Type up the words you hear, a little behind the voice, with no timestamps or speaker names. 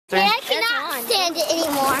stand it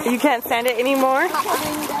anymore. You can't stand it anymore?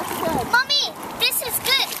 Mommy, this is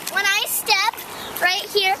good. When I step right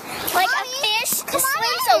here, like a fish, it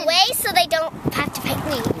swims away so they don't have to pick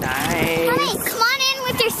me. Nice. Mommy, come on in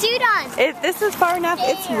with your suit on. This is far enough.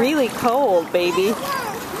 It's really cold, baby.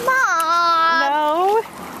 Mom. No.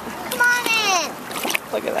 Come on in.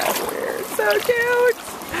 Look at that. We're so cute.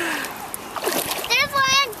 There's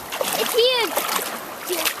one. It's huge.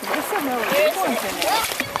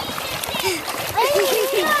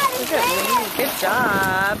 Good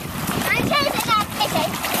job. I'm chasing that fish.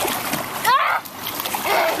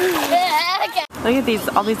 Look at these,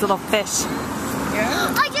 all these little fish.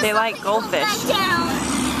 They like goldfish.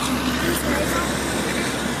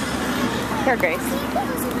 Here, Grace.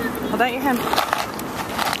 Hold out your hand.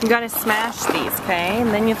 You gotta smash these, okay? And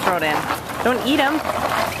then you throw it in. Don't eat them.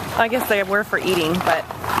 I guess they were for eating, but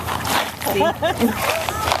see?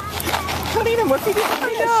 Don't eat them. We're feeding them. I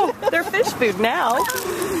know. They're fish food now.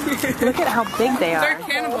 Look at how big they are. They're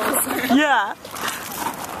cannibals. Yeah.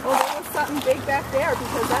 Well, there was something big back there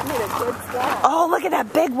because that made a good splash. Oh, look at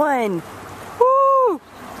that big one. Woo!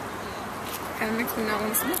 Kind of makes me not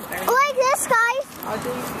want to swim there. Like this, guys.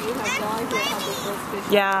 Audrey, you have no idea how big those fish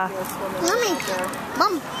Yeah. are swimming Mommy. out there.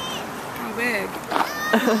 Mom. How big?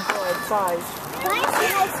 Good size. Can I see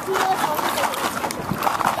my steal?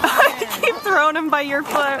 You keep throwing them by your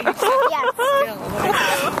foot. Yes.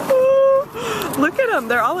 Look at them.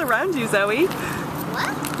 They're all around you, Zoe.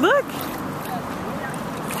 What? Look.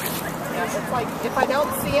 Yeah, it's like, if I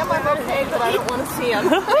don't see them, I'm okay, but I don't want to see them.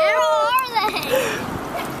 Where are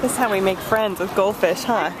they? This is how we make friends with goldfish,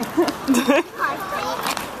 huh?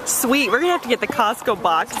 Sweet. We're going to have to get the Costco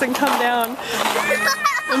box and come down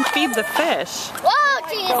and feed the fish. Whoa,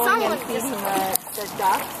 geez, Going and feeding the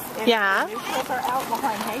ducks. And Yeah. the neutrals are out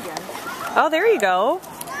behind Hagen. Oh, there you go.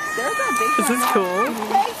 There's our big This is cool.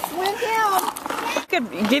 Hey, swim down. I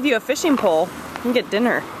could give you a fishing pole and get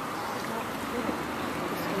dinner.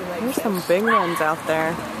 There's some big ones out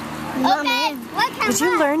there. Okay, what can Did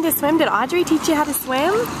you learn to swim? Did Audrey teach you how to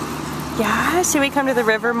swim? Yeah? Should we come to the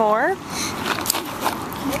river more?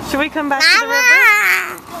 Should we come back to the river?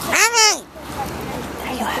 Mommy!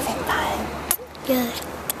 Are you having fun? Good.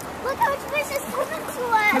 Look how much fish is swimming to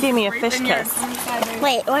us. Give me a fish kiss.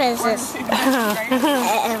 Wait, what is this?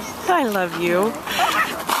 I love you.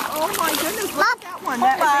 Oh my goodness, look at that one.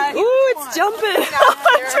 That is a Ooh, it's jumping.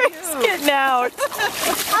 Audrey's getting out.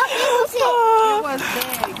 How big was it? It was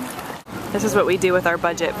big. This is what we do with our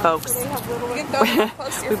budget, folks.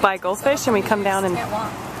 We buy goldfish and we come down and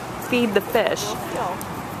feed the fish.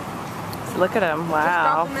 Look at them.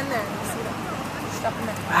 Wow. Drop them in there. See them? Stuff them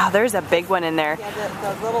in. Wow, there's a big one in there.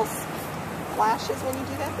 Yeah, the little flashes when you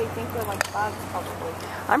do that, they think they're like bugs probably.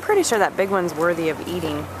 I'm pretty sure that big one's worthy of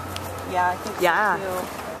eating. Yeah, I think Yeah. so too.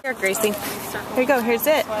 Here, Gracie. Here you go. Here's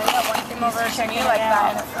it. One came over to me like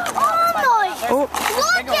that. Oh,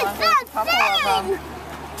 Look at that thing!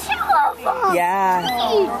 Two of them! yeah.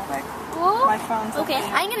 My phone's Okay,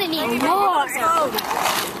 I'm gonna need more.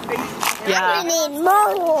 Yeah. I'm gonna need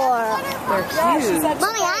more. They're huge.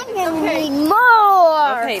 Mommy, I'm gonna need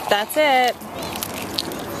more. Okay, that's it.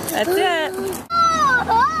 That's it.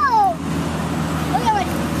 Oh, look at what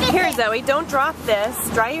fish. Here, Zoe, don't drop this.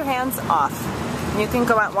 Dry your hands off. You can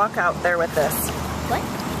go out and walk out there with this. What?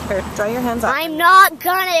 Here, dry your hands off. I'm not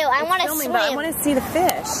gonna. I want to Filming, swim. but I want to see the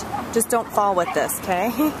fish. Just don't fall with this,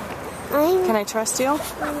 okay? Can I trust you?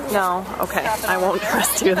 No? Okay, I won't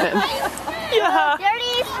trust you then. Yeah. There it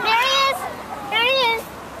is. There he is. There he is.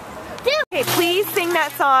 Dude. Okay, please sing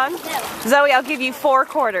that song. Zoe, I'll give you 4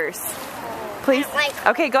 quarters. Please?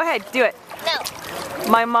 Okay, go ahead, do it.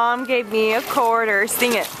 No. My mom gave me a quarter.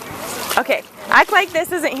 Sing it. Okay, act like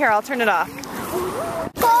this isn't here. I'll turn it off.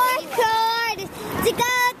 4 quarters to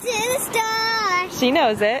go to the stars. She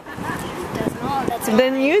knows it.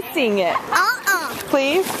 Then you sing it.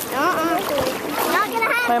 Please? Not gonna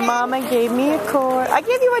happen. My mama gave me a quarter. I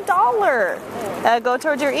gave you $1. Go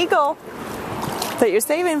towards your eagle that you're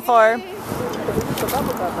saving for.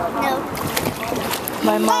 No.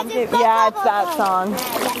 My mom gave, yeah, it's that song.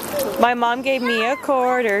 My mom gave me a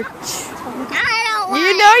quarter. I don't want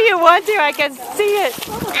You know you want to, I can see it.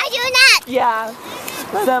 I do not. Yeah.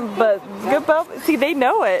 See, they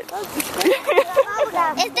know it.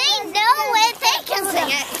 If they know it, they can sing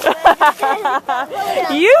it.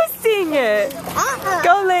 You sing it.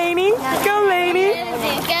 Go, Lainey. Go, Lainey.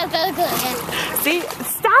 Go. See,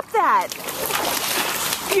 stop that.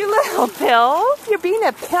 You little pill. You're being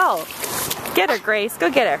a pill. Get her, Grace. Go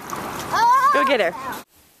get her. Go get her.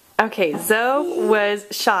 Okay, Zoe was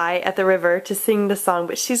shy at the river to sing the song,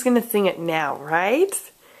 but she's going to sing it now, right?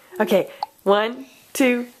 Okay, 1,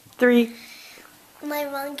 2, 3. My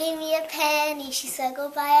mom gave me a penny. She said go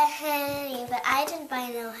buy a henny, but I didn't buy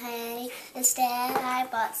no henny. Instead, I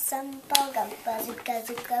bought some bubblegum. Bazooka,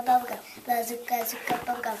 zooka, bubblegum. Bazooka, zooka,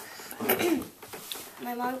 bubblegum.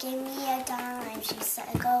 My mom gave me a dime. She said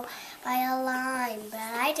go buy a lime, but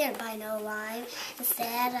I didn't buy no lime.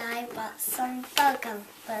 Instead, I bought some bubblegum.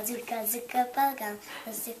 Bazooka, zooka, bubblegum.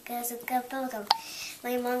 Bazooka, zooka, bubblegum.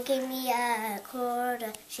 My mom gave me a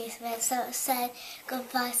quarter. She said go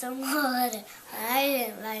buy some water. I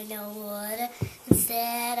didn't buy no water.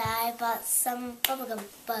 Instead, I bought some bubblegum.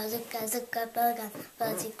 Bazooka, zooka, bubblegum.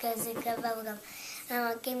 Bazooka, zooka, bubblegum. My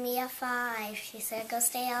mom gave me a 5. She said go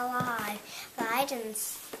stay alive. But I didn't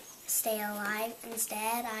stay alive.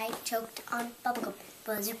 Instead, I choked on bubblegum.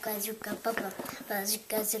 Bazooka, zooka, bubblegum.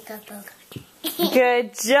 Bazooka, zooka, bubblegum.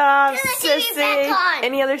 Good job, Turn the TV back Sissy. on.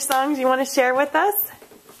 Any other songs you want to share with us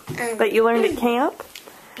that you learned at camp?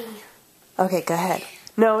 B. Okay, go ahead.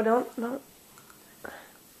 No, don't.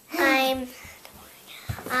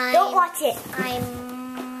 Don't watch it.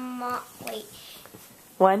 Wait.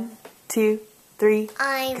 1, 2, 3.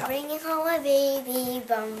 I'm bringing home a baby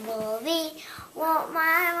bumblebee. Won't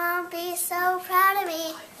my mom be so proud of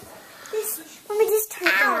me? Let me just turn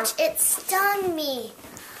it down. Ouch, it stung me.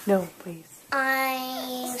 No, please.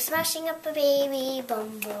 I'm smashing up a baby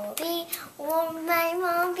bumblebee. Won't my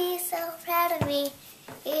mom be so proud of me?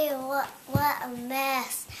 Ew, what a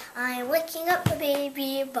mess. I'm waking up a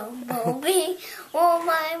baby bumblebee. Won't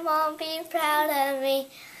my mom be proud of me?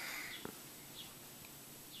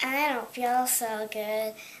 I don't feel so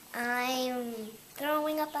good. I'm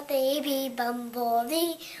throwing up a baby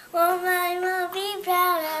bumblebee. Won't my mom be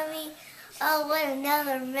proud of me? Oh, what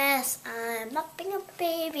another mess. I'm mopping up a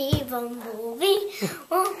baby bumblebee.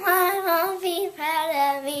 Won't my mom be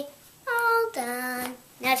proud of me? All done.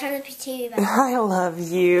 Now turn the TV back on. I love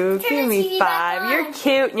you. Turn Give the me TV back 5. on. You're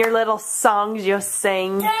cute in your little songs you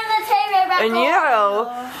sing. Turn the TV back And on.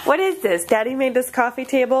 you, what is this? Daddy made this coffee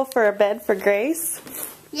table for a bed for Grace?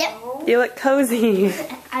 Yep. You look cozy.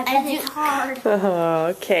 I did hard. Oh,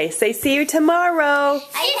 okay, say see you tomorrow.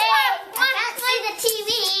 I can't see the TV.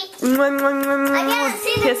 I I can't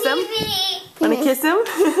see the Kiss him. TV. Want to kiss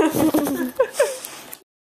him?